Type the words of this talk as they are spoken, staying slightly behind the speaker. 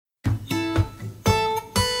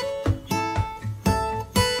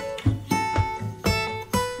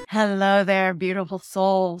Hello there, beautiful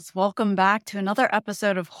souls. Welcome back to another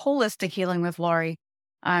episode of Holistic Healing with Lori.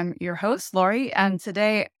 I'm your host, Lori, and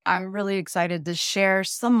today I'm really excited to share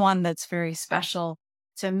someone that's very special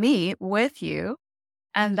to me with you,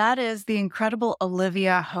 and that is the incredible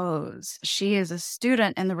Olivia Hose. She is a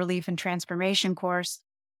student in the Relief and Transformation course,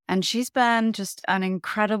 and she's been just an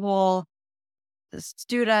incredible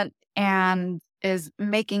student and is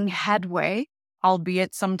making headway,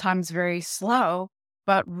 albeit sometimes very slow.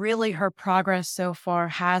 But really, her progress so far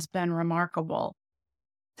has been remarkable.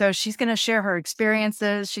 So she's going to share her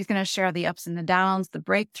experiences. She's going to share the ups and the downs, the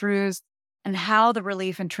breakthroughs, and how the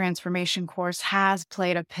Relief and Transformation course has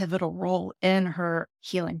played a pivotal role in her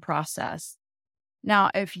healing process. Now,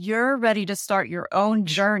 if you're ready to start your own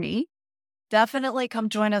journey, definitely come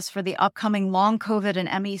join us for the upcoming Long COVID and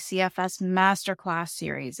MECFS Masterclass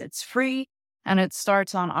series. It's free and it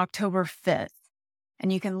starts on October 5th.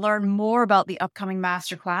 And you can learn more about the upcoming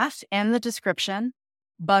masterclass in the description.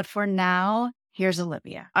 But for now, here's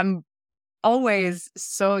Olivia. I'm always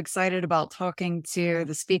so excited about talking to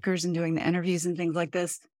the speakers and doing the interviews and things like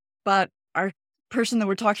this. But our person that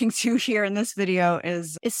we're talking to here in this video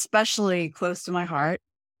is especially close to my heart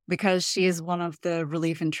because she is one of the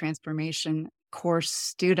Relief and Transformation course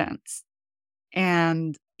students.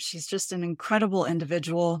 And she's just an incredible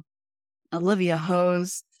individual. Olivia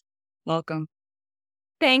Hose, welcome.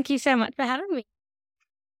 Thank you so much for having me.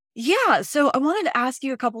 Yeah, so I wanted to ask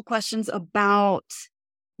you a couple questions about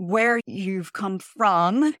where you've come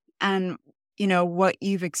from and, what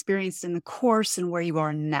you've experienced in the course and where you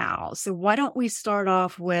are now. So why don't we start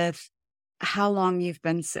off with how long you've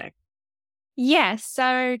been sick? Yeah,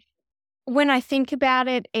 so when I think about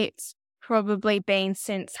it, it's probably been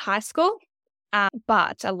since high school.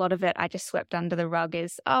 But a lot of it I just swept under the rug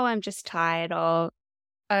is, I'm just tired, or,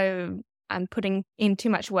 I'm putting in too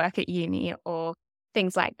much work at uni, or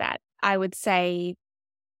things like that. I would say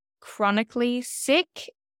chronically sick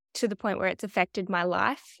to the point where it's affected my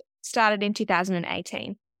life started in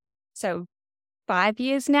 2018. So 5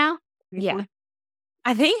 years now. Yeah.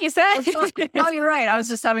 I think, is that? Oh, you're right. I was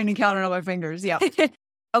just having to count it on my fingers. Yeah.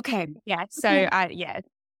 Okay. Yeah. So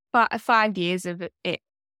 5 years of it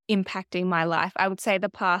impacting my life. I would say the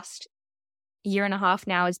past year and a half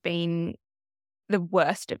now has been the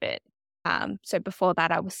worst of it. So before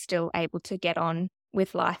that, I was still able to get on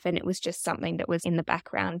with life, and it was just something that was in the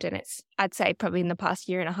background. And I'd say probably in the past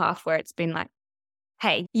year and a half where it's been like,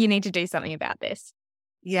 hey, you need to do something about this.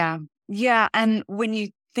 Yeah. Yeah. And when you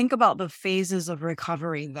think about the phases of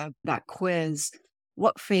recovery, that quiz,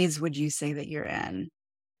 what phase would you say that you're in?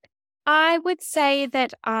 I would say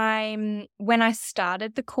that when I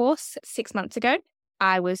started the course 6 months ago,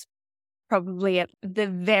 I was probably at the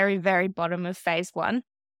very, very bottom of phase 1.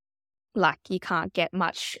 Like, you can't get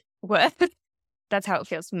much worse. That's how it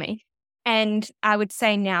feels for me. And I would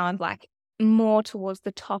say now I'm like more towards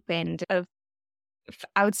the top end of,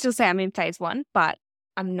 I would still say I'm in phase 1, but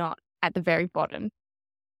I'm not at the very bottom.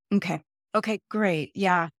 Okay, great.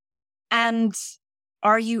 Yeah. And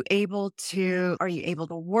are you able to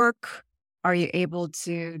work? Are you able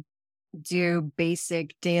to do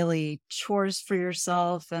basic daily chores for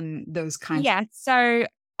yourself and those kinds? Yeah. So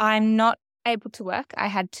I'm not able to work.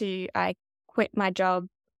 I quit my job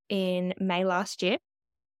in May last year,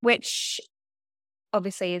 which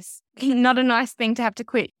obviously is not a nice thing to have to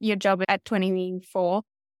quit your job at 24,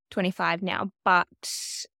 25 now. But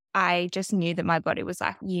I just knew that my body was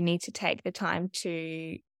like, you need to take the time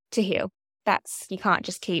to heal. You can't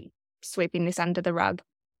just keep sweeping this under the rug.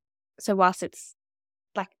 So whilst it's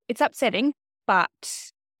upsetting, but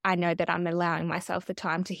I know that I'm allowing myself the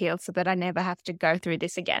time to heal so that I never have to go through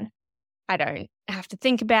this again. I don't have to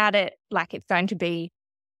think about it like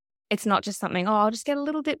it's not just something, I'll just get a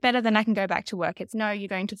little bit better, then I can go back to work. It's no, you're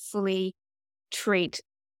going to fully treat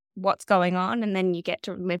what's going on, and then you get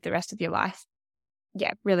to live the rest of your life.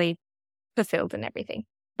 Yeah, really fulfilled and everything.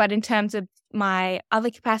 But in terms of my other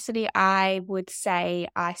capacity, I would say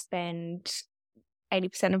I spend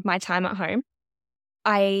 80% of my time at home.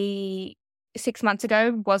 6 months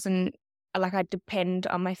ago wasn't like I'd depend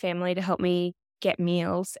on my family to help me get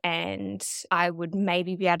meals, and I would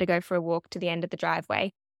maybe be able to go for a walk to the end of the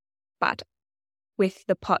driveway. But with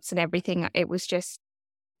the pots and everything, it was just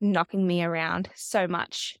knocking me around so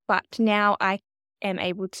much. But now I am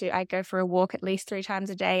able to, I go for a walk at least 3 times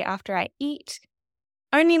a day after I eat.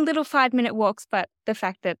 Only little 5-minute walks, but the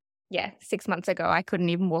fact that, 6 months ago, I couldn't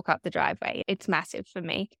even walk up the driveway. It's massive for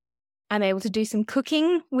me. I'm able to do some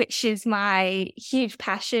cooking, which is my huge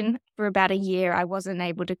passion. For about a year, I wasn't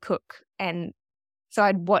able to cook. And so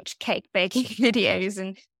I'd watch cake baking videos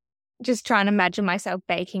and just trying to imagine myself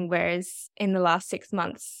baking, whereas in the last 6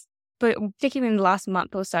 months, but particularly in the last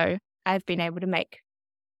month or so, I've been able to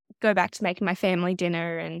go back to making my family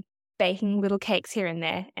dinner and baking little cakes here and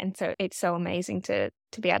there. And so it's so amazing to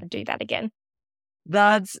be able to do that again.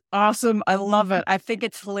 That's awesome. I love it. I think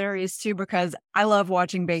it's hilarious too, because I love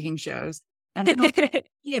watching baking shows and I don't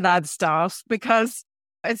see that stuff because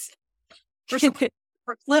it's for some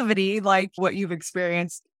proclivity, like what you've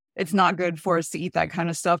experienced. It's not good for us to eat that kind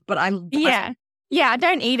of stuff, but Yeah. I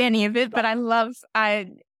don't eat any of it, but I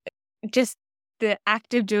just the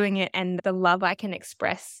act of doing it and the love I can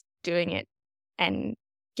express doing it and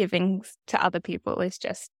giving to other people is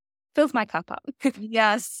just fills my cup up.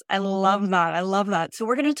 Yes, I love that. I love that. So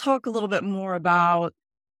we're going to talk a little bit more about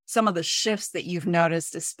some of the shifts that you've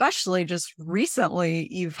noticed, especially just recently.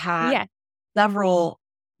 You've had several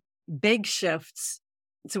big shifts.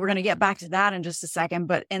 So we're going to get back to that in just a second.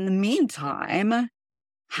 But in the meantime,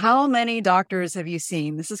 how many doctors have you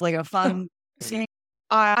seen? This is like a fun thing.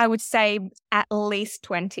 I would say at least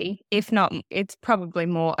 20, if not, it's probably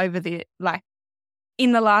more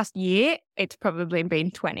in the last year, it's probably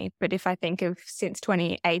been 20. But if I think of since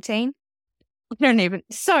 2018,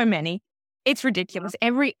 so many. It's ridiculous.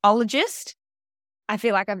 Every ologist I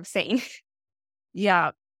feel like I've seen.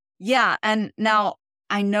 Yeah. Yeah. And now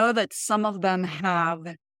I know that some of them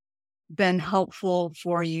have been helpful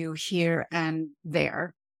for you here and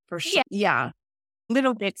there, for sure. Yeah.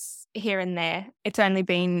 Little bits here and there. It's only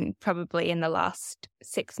been probably in the last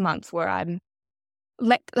 6 months where I've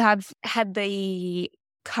had the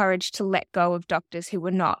courage to let go of doctors who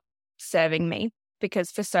were not serving me, because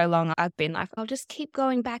for so long I've been like, I'll just keep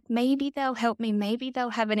going back. Maybe they'll help me. Maybe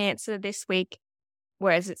they'll have an answer this week.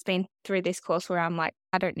 Whereas it's been through this course where I'm like,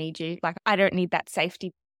 I don't need you. Like, I don't need that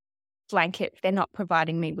safety blanket. They're not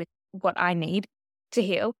providing me with what I need to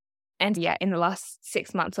heal. And in the last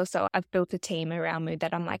 6 months or so, I've built a team around me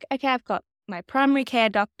that I'm like, okay, I've got my primary care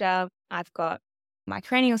doctor, I've got my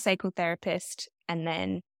craniosacral therapist, and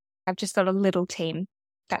then I've just got a little team.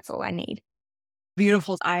 That's all I need.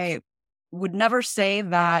 Beautiful. I would never say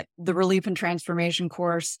that the Relief and Transformation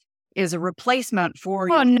course is a replacement for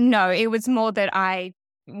you. Oh, no, it was more that I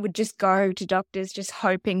would just go to doctors just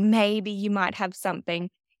hoping maybe you might have something.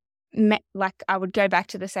 Like I would go back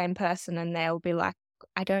to the same person and they'll be like,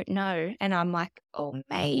 I don't know. And I'm like, oh,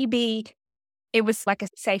 maybe. It was like a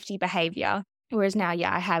safety behavior. Whereas now,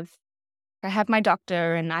 I have my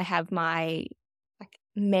doctor and I have my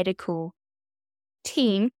medical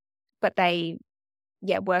team, but they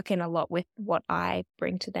work in a lot with what I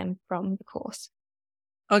bring to them from the course.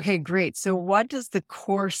 Okay, great. So what does the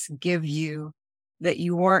course give you that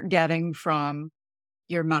you weren't getting from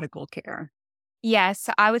your medical care?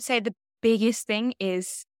 So I would say the biggest thing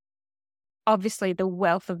is obviously the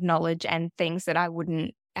wealth of knowledge and things that I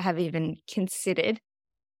wouldn't have even considered.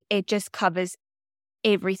 It just covers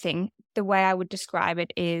everything. The way I would describe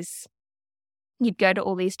it is you'd go to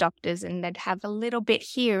all these doctors and they'd have a little bit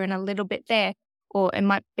here and a little bit there, or it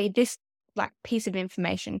might be this piece of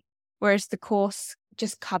information. Whereas the course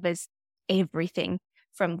just covers everything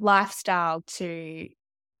from lifestyle to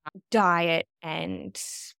diet and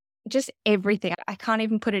just everything. I can't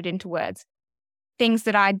even put it into words. Things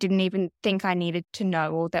that I didn't even think I needed to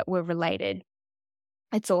know or that were related.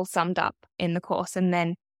 It's all summed up in the course. And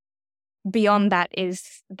then beyond that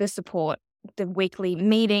is the support, the weekly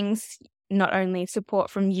meetings, not only support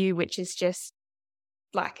from you, which is just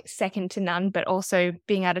second to none, but also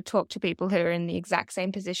being able to talk to people who are in the exact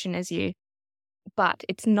same position as you. But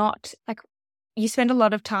it's not you spend a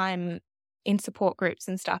lot of time in support groups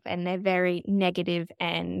and stuff and they're very negative,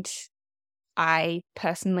 and I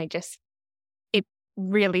personally it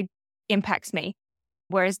really impacts me.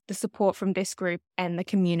 Whereas the support from this group and the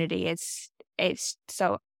community it's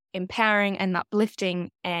so empowering and uplifting,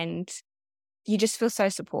 and you just feel so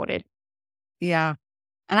supported. Yeah.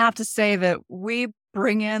 And I have to say that we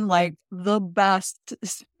bring in the best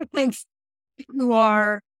things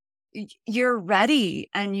you're ready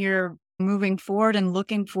and you're moving forward and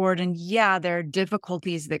looking forward. And there are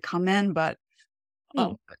difficulties that come in, but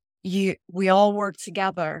we all work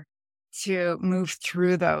together to move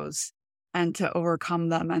through those and to overcome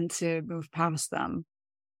them and to move past them.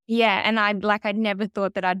 Yeah. And I never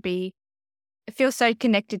thought that I feel so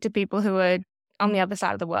connected to people who are on the other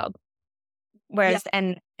side of the world. Whereas,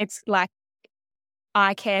 and it's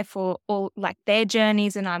I care for all their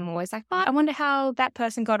journeys, and I'm always like, I wonder how that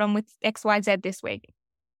person got on with XYZ this week.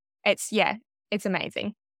 It's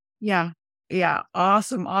amazing. Yeah. Yeah.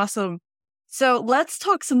 Awesome. So let's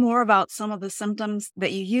talk some more about some of the symptoms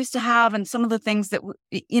that you used to have and some of the things that,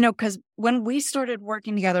 because when we started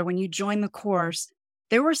working together, when you joined the course,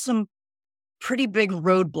 there were some pretty big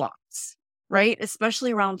roadblocks, right?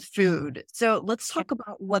 Especially around food. So let's talk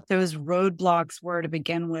about what those roadblocks were to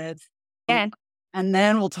begin with. And And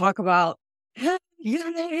then we'll talk about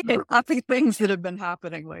happy things that have been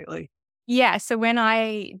happening lately. yeah, so when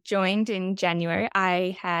I joined in January,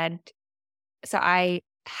 I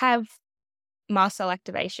have mast cell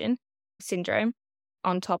activation syndrome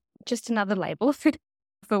on top, just another label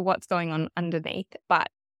for what's going on underneath. But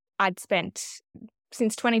I'd spent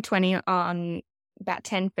since 2020 on about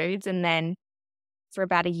 10 foods, and then for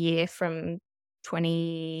about a year from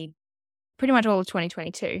pretty much all of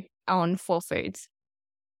 2022 on 4 foods.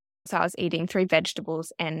 So I was eating 3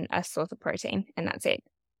 vegetables and a source of protein, and that's it.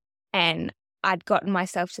 And I'd gotten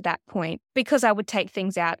myself to that point because I would take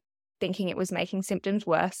things out thinking it was making symptoms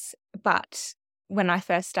worse. But when I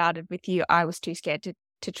first started with you, I was too scared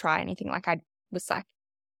to try anything. Like I was like,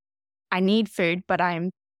 I need food, but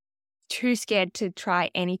I'm too scared to try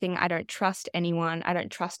anything. I don't trust anyone. I don't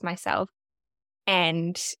trust myself.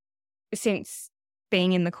 And since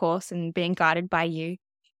being in the course and being guided by you,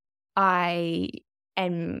 I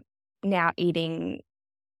am now eating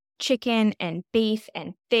chicken and beef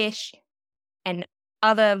and fish and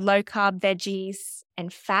other low carb veggies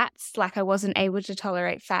and fats. Like I wasn't able to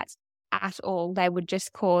tolerate fats at all. They would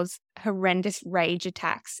just cause horrendous rage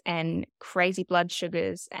attacks and crazy blood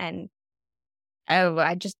sugars. And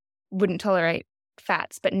I just wouldn't tolerate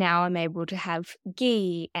fats. But now I'm able to have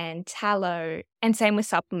ghee and tallow, and same with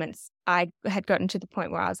supplements. I had gotten to the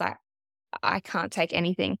point where I was like, I can't take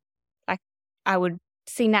anything. Like I would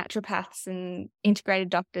see naturopaths and integrated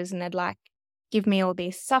doctors, and they'd like give me all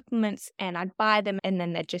these supplements, and I'd buy them, and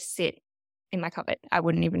then they'd just sit in my cupboard. I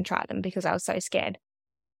wouldn't even try them because I was so scared.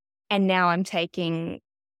 And now I'm taking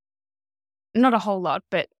not a whole lot,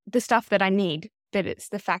 but the stuff that I need. But it's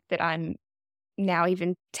the fact that I'm now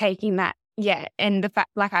even taking that. Yeah. And the fact,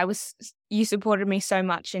 like you supported me so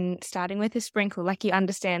much in starting with a sprinkle, like you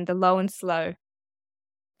understand the low and slow.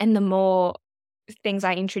 And the more things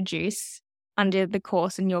I introduce under the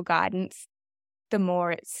course and your guidance, the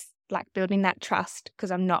more it's like building that trust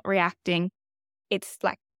because I'm not reacting. It's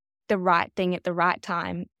like the right thing at the right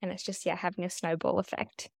time. And it's just, having a snowball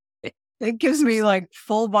effect. It gives me like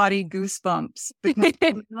full body goosebumps. Because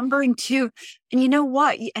I'm remembering too, and you know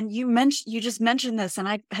what? And you just mentioned this, and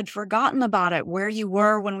I had forgotten about it, where you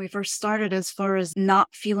were when we first started, as far as not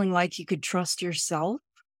feeling like you could trust yourself.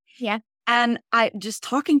 Yeah. And I just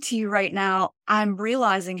talking to you right now, I'm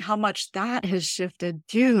realizing how much that has shifted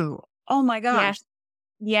too. Oh my gosh.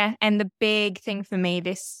 Yeah. And the big thing for me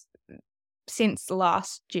since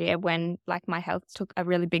last year, when like my health took a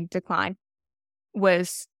really big decline,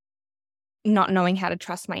 was not knowing how to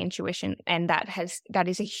trust my intuition. And that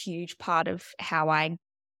is a huge part of how I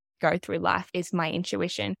go through life, is my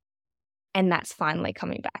intuition. And that's finally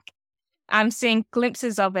coming back. I'm seeing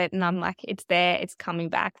glimpses of it, and I'm like, it's there, it's coming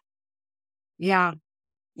back. Yeah.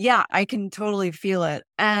 Yeah, I can totally feel it.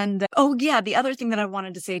 And the other thing that I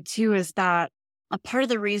wanted to say too is that a part of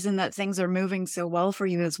the reason that things are moving so well for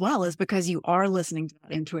you as well is because you are listening to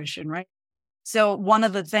that intuition, right? So one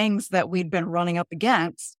of the things that we'd been running up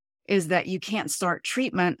against is that you can't start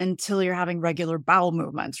treatment until you're having regular bowel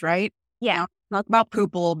movements, right? Yeah. Talk about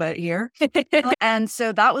poop a little bit here. And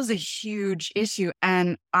so that was a huge issue.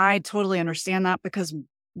 And I totally understand that, because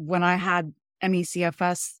when I had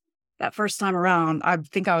ME/CFS that first time around, I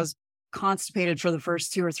think I was constipated for the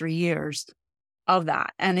first 2 or 3 years of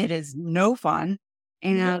that. And it is no fun.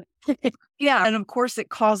 And and of course it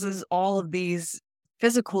causes all of these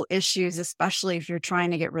physical issues, especially if you're trying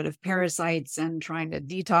to get rid of parasites and trying to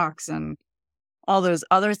detox and all those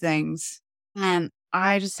other things. And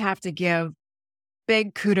I just have to give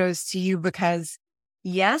big kudos to you, because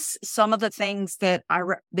yes, some of the things that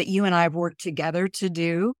that you and I have worked together to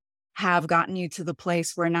do have gotten you to the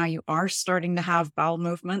place where now you are starting to have bowel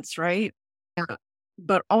movements, right? Yeah.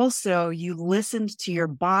 But also you listened to your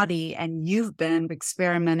body, and you've been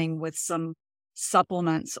experimenting with some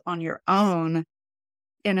supplements on your own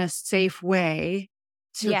in a safe way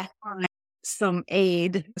to find some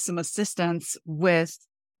aid, some assistance with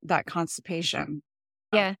that constipation.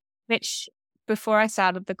 Yeah. Which before I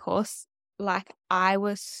started the course, like I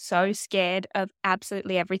was so scared of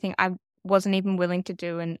absolutely everything. I wasn't even willing to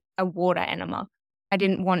do a water enema. I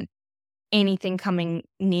didn't want anything coming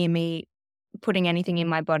near me, putting anything in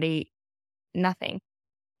my body, nothing.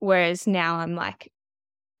 Whereas now I'm like,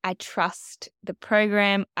 I trust the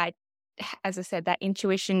program. As I said, that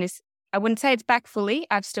intuition I wouldn't say it's back fully.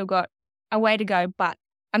 I've still got a way to go, but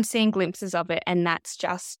I'm seeing glimpses of it. And that's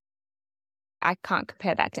just, I can't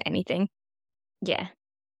compare that to anything. Yeah.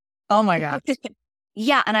 Oh my gosh.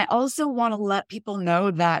 Yeah. And I also want to let people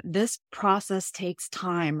know that this process takes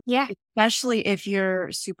time, Yeah. especially if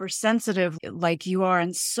you're super sensitive like you are,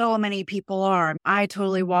 and so many people are. I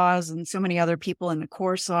totally was, and so many other people in the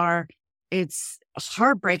course are. It's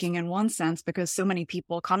heartbreaking in one sense because so many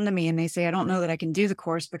people come to me and they say, I don't know that I can do the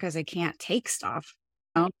course because I can't take stuff,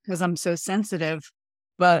 because I'm so sensitive.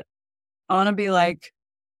 But I want to be like,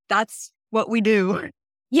 that's what we do.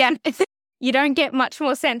 Yeah. You don't get much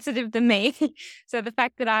more sensitive than me. So the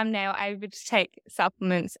fact that I'm now able to take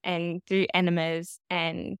supplements and do enemas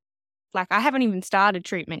and like I haven't even started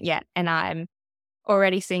treatment yet and I'm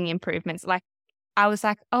already seeing improvements. Like I was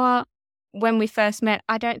like, oh, when we first met,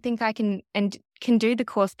 I don't think I can do the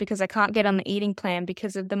course because I can't get on the eating plan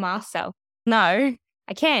because of the mast cell. No,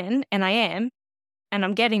 I can and I am and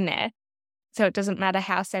I'm getting there. So it doesn't matter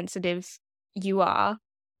how sensitive you are,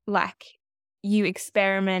 like you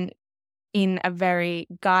experiment in a very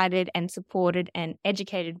guided and supported and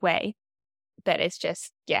educated way that it's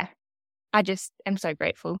just, yeah, I just am so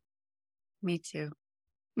grateful. Me too.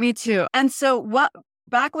 Me too. And so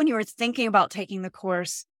back when you were thinking about taking the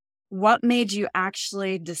course, what made you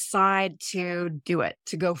actually decide to do it,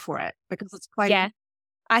 to go for it? Because it's quite, Yeah,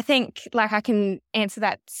 I think like I can answer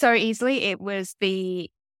that so easily. It was the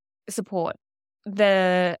support.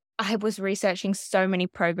 I was researching so many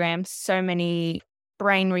programs, so many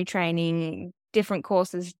brain retraining, different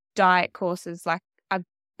courses, diet courses. Like I've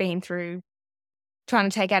been through trying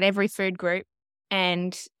to take out every food group.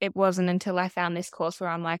 And it wasn't until I found this course where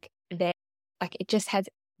I'm like, it just has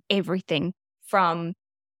everything from,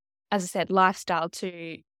 as I said, lifestyle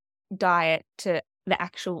to diet to the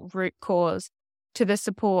actual root cause to the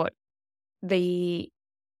support, the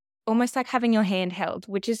almost like having your hand held,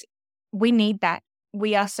 which is, we need that.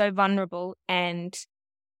 We are so vulnerable and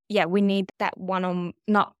yeah, we need that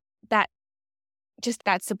not that, just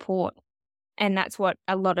that support. And that's what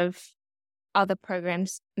a lot of other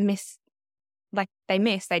programs miss. Like they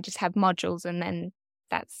just have modules and then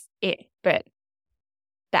that's it. But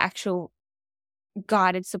the actual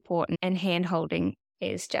guided support and hand holding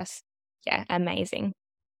is just, yeah, amazing.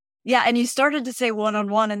 yeah. And you started to say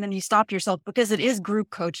one-on-one and then you stopped yourself because it is group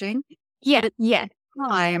coaching. Yeah, But at yeah. the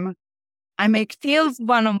time, I make Feels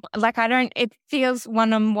it feels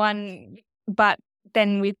one-on-one, but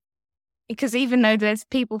then because even though there's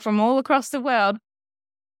people from all across the world,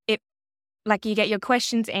 it like you get your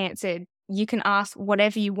questions answered, you can ask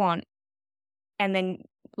whatever you want. And then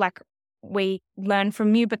like we learn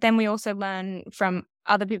from you, but then we also learn from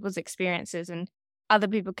other people's experiences and other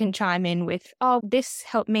people can chime in with, oh, this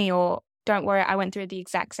helped me, or don't worry, I went through the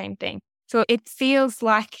exact same thing. So it feels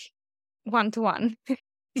like one-to-one.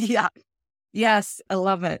 yeah. Yes, I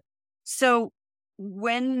love it. So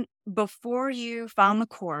before you found the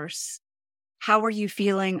course, how were you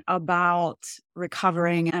feeling about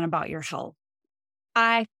recovering and about your health?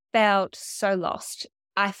 I felt so lost.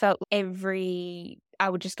 I felt I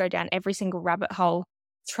would just go down every single rabbit hole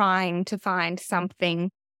trying to find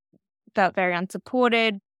something, felt very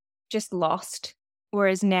unsupported, just lost.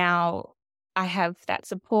 Whereas now I have that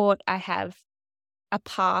support. I have a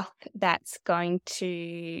path that's going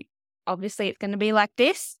to, obviously it's going to be like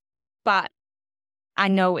this, but I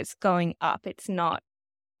know it's going up. It's not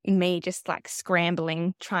me just like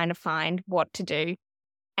scrambling, trying to find what to do.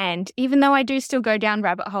 And even though I do still go down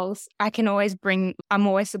rabbit holes, I'm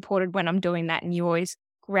always supported when I'm doing that. And you always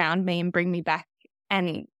ground me and bring me back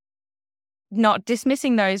and not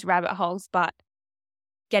dismissing those rabbit holes, but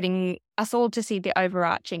getting us all to see the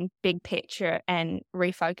overarching big picture and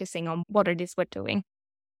refocusing on what it is we're doing.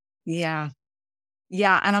 Yeah.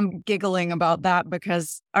 Yeah. And I'm giggling about that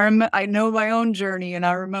because I know my own journey and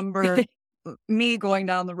I remember me going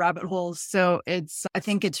down the rabbit holes. So I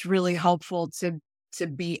think it's really helpful to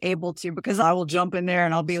be able to, because I will jump in there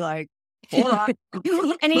and I'll be like, hold on.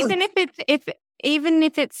 And even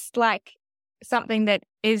if it's like something that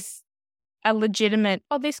is a legitimate,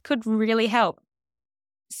 oh, this could really help.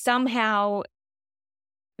 Somehow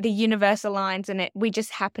the universe aligns and we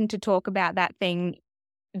just happen to talk about that thing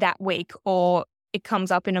that week, or it comes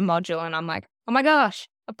up in a module and I'm like, oh my gosh,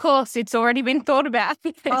 of course, it's already been thought about.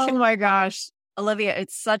 Oh my gosh. Olivia,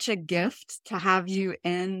 it's such a gift to have you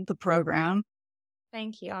in the program.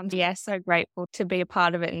 Thank you. I'm so grateful to be a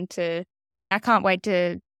part of it I can't wait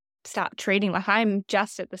to start treating. Like I'm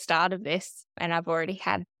just at the start of this and I've already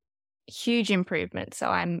had huge improvement. So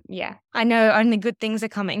I know only good things are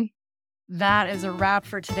coming. That is a wrap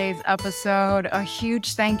for today's episode. A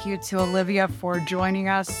huge thank you to Olivia for joining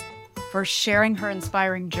us, for sharing her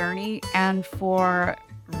inspiring journey, and for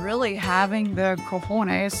really having the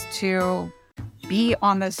cojones to be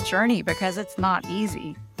on this journey because it's not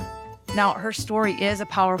easy. Now, her story is a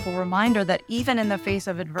powerful reminder that even in the face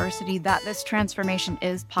of adversity, that this transformation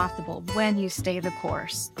is possible when you stay the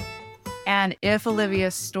course. And if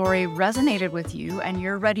Olivia's story resonated with you and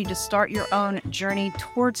you're ready to start your own journey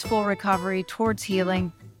towards full recovery, towards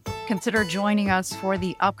healing, consider joining us for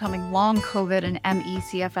the upcoming Long COVID and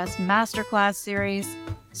ME/CFS Masterclass series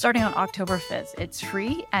starting on October 5th. It's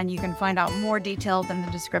free and you can find out more details in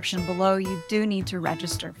the description below. You do need to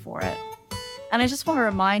register for it. And I just want to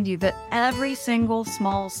remind you that every single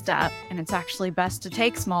small step, and it's actually best to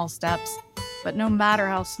take small steps, but no matter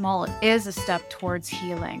how small, it is a step towards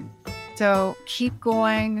healing. So keep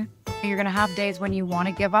going. You're going to have days when you want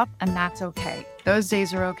to give up, and that's okay. Those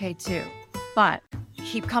days are okay too. But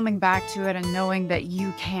keep coming back to it and knowing that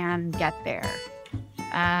you can get there.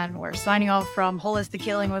 And we're signing off from Holistic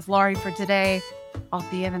Healing with Laurie for today. I'll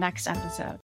see you in the next episode.